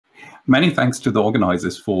Many thanks to the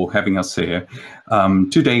organizers for having us here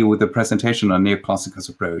today with a presentation on Neoclassica's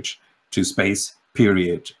approach to space,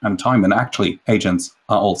 period, and time. And actually, agents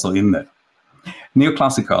are also in there.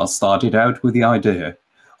 Neoclassica started out with the idea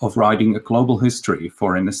of writing a global history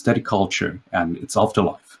for an aesthetic culture and its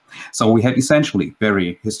afterlife. So we had essentially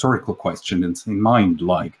very historical questions in mind,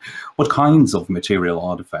 like what kinds of material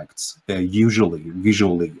artifacts are usually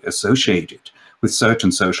visually associated with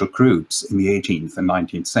certain social groups in the 18th and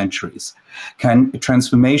 19th centuries? Can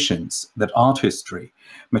transformations that art history,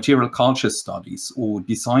 material culture studies, or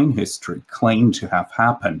design history claim to have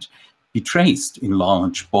happened be traced in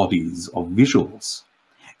large bodies of visuals?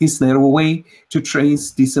 Is there a way to trace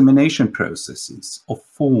dissemination processes of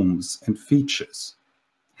forms and features?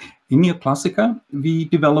 In Neoclassica, we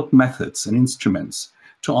develop methods and instruments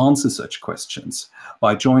to answer such questions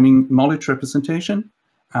by joining knowledge representation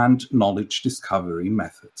and knowledge discovery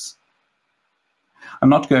methods. I'm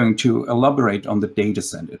not going to elaborate on the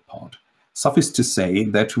data-centered part. Suffice to say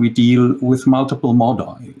that we deal with multiple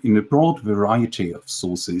modi in a broad variety of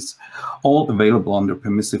sources, all available under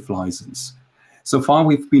permissive license. So far,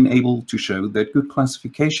 we've been able to show that good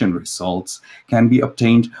classification results can be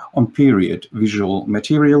obtained on period visual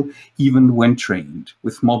material, even when trained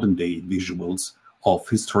with modern-day visuals of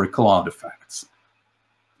historical artifacts.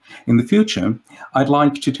 In the future, I'd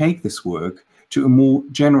like to take this work to a more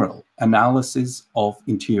general analysis of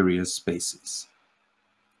interior spaces.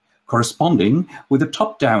 Corresponding with a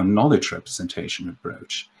top-down knowledge representation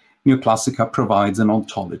approach, Neoclassica provides an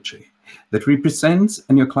ontology that represents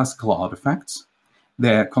neoclassical artifacts,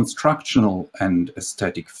 their constructional and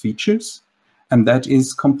aesthetic features, and that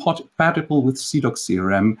is compatible with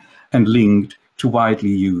CDOC-CRM and linked to widely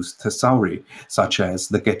used thesauri, such as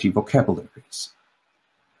the Getty vocabularies.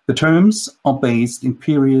 The terms are based in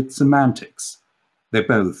period semantics. They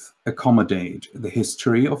both accommodate the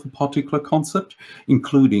history of a particular concept,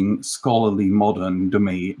 including scholarly modern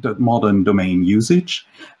domain usage,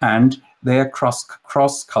 and they are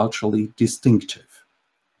cross-culturally distinctive.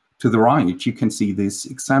 To the right, you can see this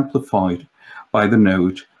exemplified by the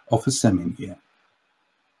note of a seminier.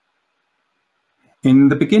 In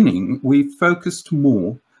the beginning, we focused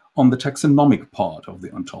more on the taxonomic part of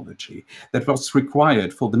the ontology that was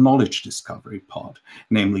required for the knowledge discovery part,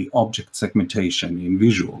 namely object segmentation in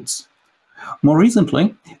visuals. More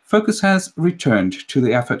recently, focus has returned to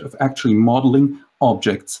the effort of actually modeling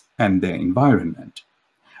objects and their environment.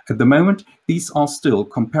 At the moment, these are still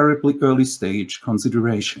comparably early stage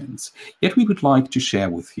considerations, yet we would like to share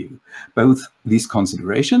with you both these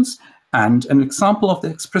considerations and an example of the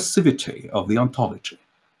expressivity of the ontology.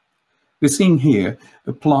 We're seeing here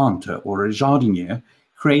a planter or a jardinier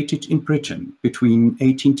created in Britain between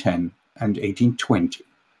 1810 and 1820.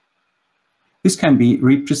 This can be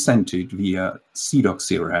represented via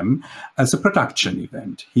CDOC-CRM as a production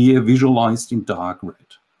event, here visualized in dark red.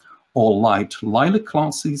 All light lilac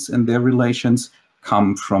classes and their relations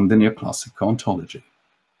come from the Neoclassica ontology.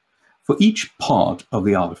 For each part of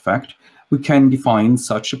the artifact, we can define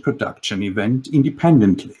such a production event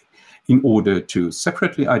independently in order to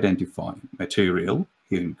separately identify material,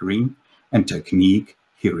 here in green, and technique,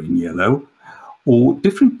 here in yellow, or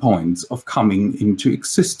different points of coming into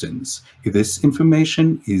existence if this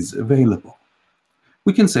information is available.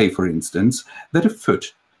 We can say, for instance, that a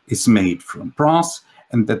foot is made from brass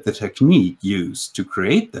and that the technique used to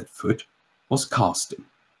create that foot was casting.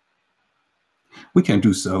 We can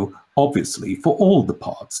do so, obviously, for all the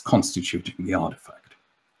parts constituting the artifact.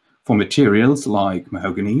 For materials like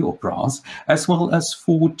mahogany or brass, as well as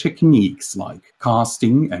for techniques like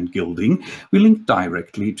casting and gilding, we link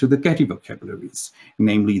directly to the Getty vocabularies,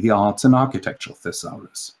 namely the arts and architectural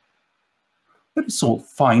thesaurus. That is all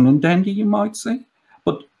fine and dandy, you might say,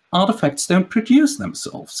 but artifacts don't produce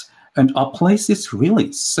themselves, and are places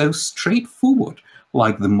really so straightforward,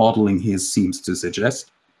 like the modeling here seems to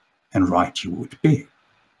suggest, and right you would be.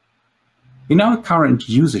 In our current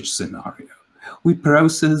usage scenario, we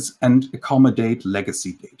process and accommodate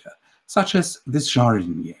legacy data, such as this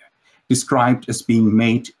jardinier, described as being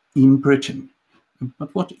made in Britain.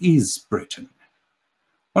 But what is Britain?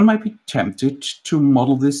 One might be tempted to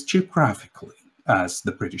model this geographically as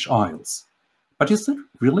the British Isles. But is that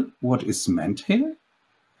really what is meant here?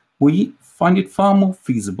 We find it far more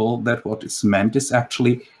feasible that what is meant is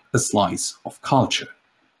actually a slice of culture.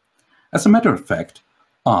 As a matter of fact,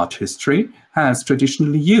 art history has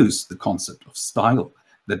traditionally used the concept of style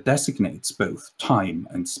that designates both time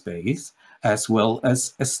and space, as well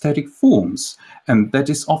as aesthetic forms, and that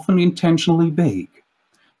is often intentionally vague.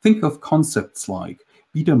 Think of concepts like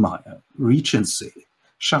Biedermeier, Regency,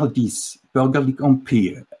 Chaldis, Bürgerlich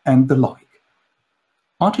Empire, and the like.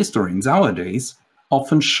 Art historians nowadays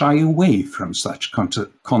often shy away from such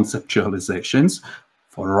conceptualizations,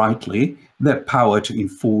 for rightly, their power to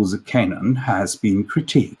enforce a canon has been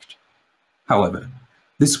critiqued. However,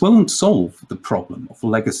 this won't solve the problem of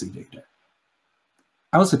legacy data.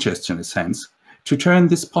 Our suggestion is hence to turn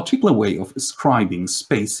this particular way of ascribing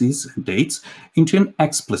spaces and dates into an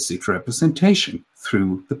explicit representation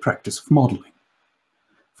through the practice of modeling.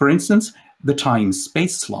 For instance, the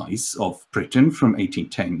time-space slice of Britain from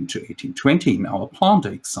 1810 to 1820 in our planter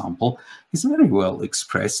example is very well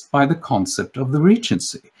expressed by the concept of the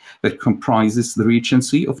regency that comprises the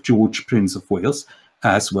regency of George, Prince of Wales,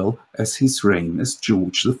 as well as his reign as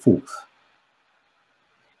George IV.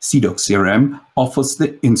 CDOC-CRM offers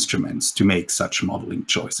the instruments to make such modeling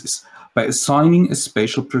choices by assigning a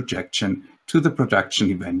spatial projection to the production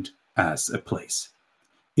event as a place.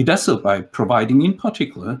 It does so by providing, in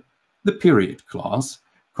particular, the period class,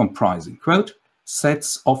 comprising, quote,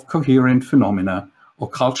 sets of coherent phenomena or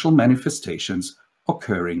cultural manifestations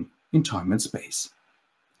occurring in time and space.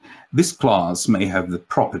 This class may have the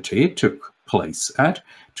property took place at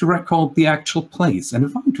to record the actual place and a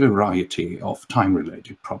wide variety of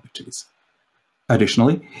time-related properties.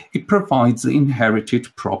 Additionally, it provides the inherited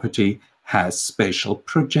property has spatial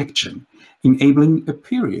projection, enabling a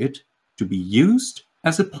period to be used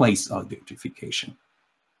as a place identification.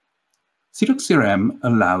 CDOC-CRM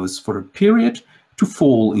allows for a period to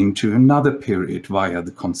fall into another period via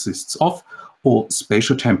the consists of or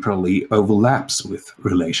spatiotemporally overlaps with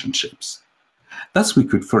relationships. Thus, we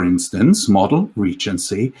could, for instance, model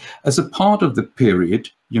regency as a part of the period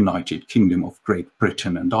United Kingdom of Great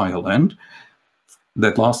Britain and Ireland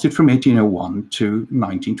that lasted from 1801 to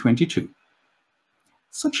 1922.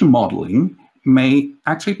 Such a modeling may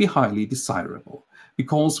actually be highly desirable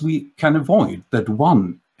because we can avoid that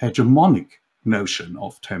one hegemonic notion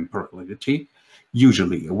of temporality,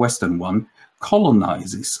 usually a Western one,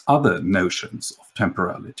 colonizes other notions of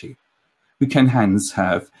temporality. We can hence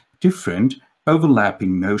have different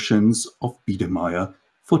overlapping notions of Biedermeier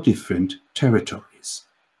for different territories.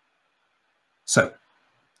 So,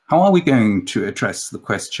 how are we going to address the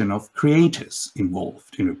question of creators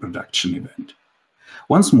involved in a production event?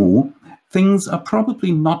 Once more, things are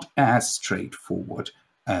probably not as straightforward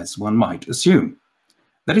as one might assume.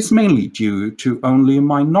 That is mainly due to only a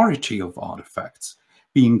minority of artifacts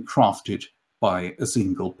being crafted by a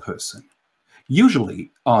single person.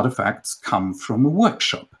 Usually, artifacts come from a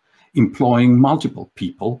workshop, employing multiple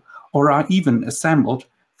people, or are even assembled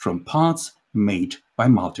from parts made by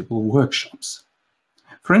multiple workshops.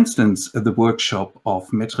 For instance, the workshop of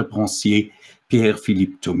Maître Bronzier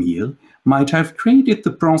Pierre-Philippe Thomire might have created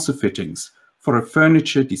the bronze fittings for a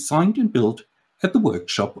furniture designed and built at the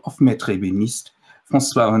workshop of Maître ébéniste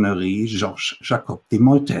François-Honoré Georges Jacob de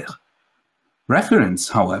Molter. Reference,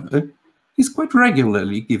 however, is quite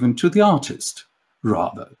regularly given to the artist,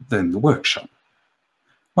 rather than the workshop.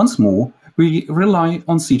 Once more, we rely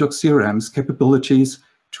on CDOC-CRM's capabilities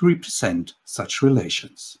to represent such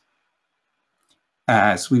relations.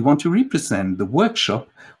 As we want to represent the workshop,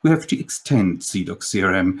 we have to extend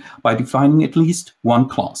CDOC-CRM by defining at least one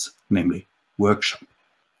class, namely workshop.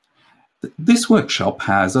 This workshop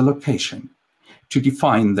has a location. To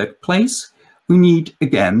define that place, we need,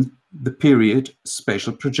 again, the period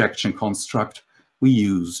spatial projection construct we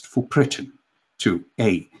used for Britain to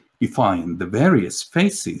A, define the various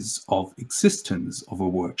phases of existence of a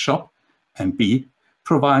workshop, and B,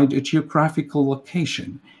 provide a geographical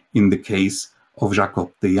location in the case of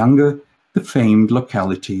Jacob the Younger, the famed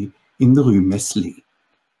locality in the Rue Meslay.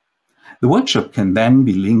 The workshop can then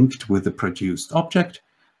be linked with the produced object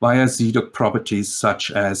via CDOC properties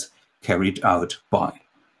such as carried out by.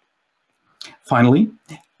 Finally,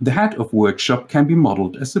 the head of workshop can be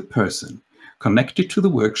modeled as a person connected to the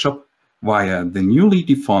workshop via the newly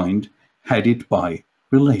defined headed by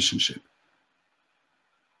relationship.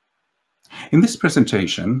 In this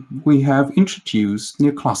presentation, we have introduced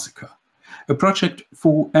Neoclassica, a project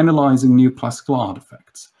for analyzing neoclassical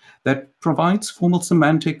artifacts that provides formal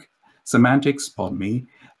semantics,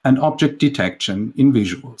 and object detection in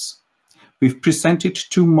visuals. We've presented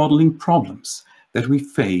two modeling problems that we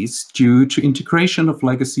face due to integration of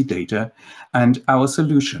legacy data and our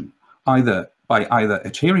solution, either by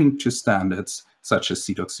adhering to standards such as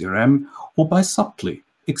CDOC-CRM or by subtly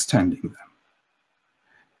extending them.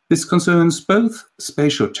 This concerns both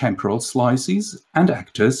spatio-temporal slices and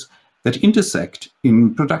actors that intersect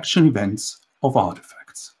in production events of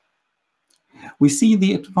artifacts. We see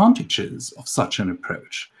the advantages of such an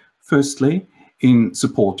approach, firstly, in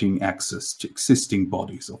supporting access to existing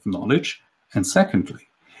bodies of knowledge, and secondly,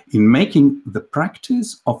 in making the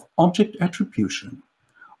practice of object attribution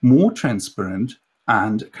more transparent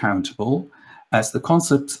and accountable as the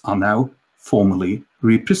concepts are now formally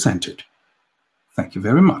represented. Thank you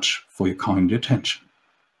very much for your kind attention.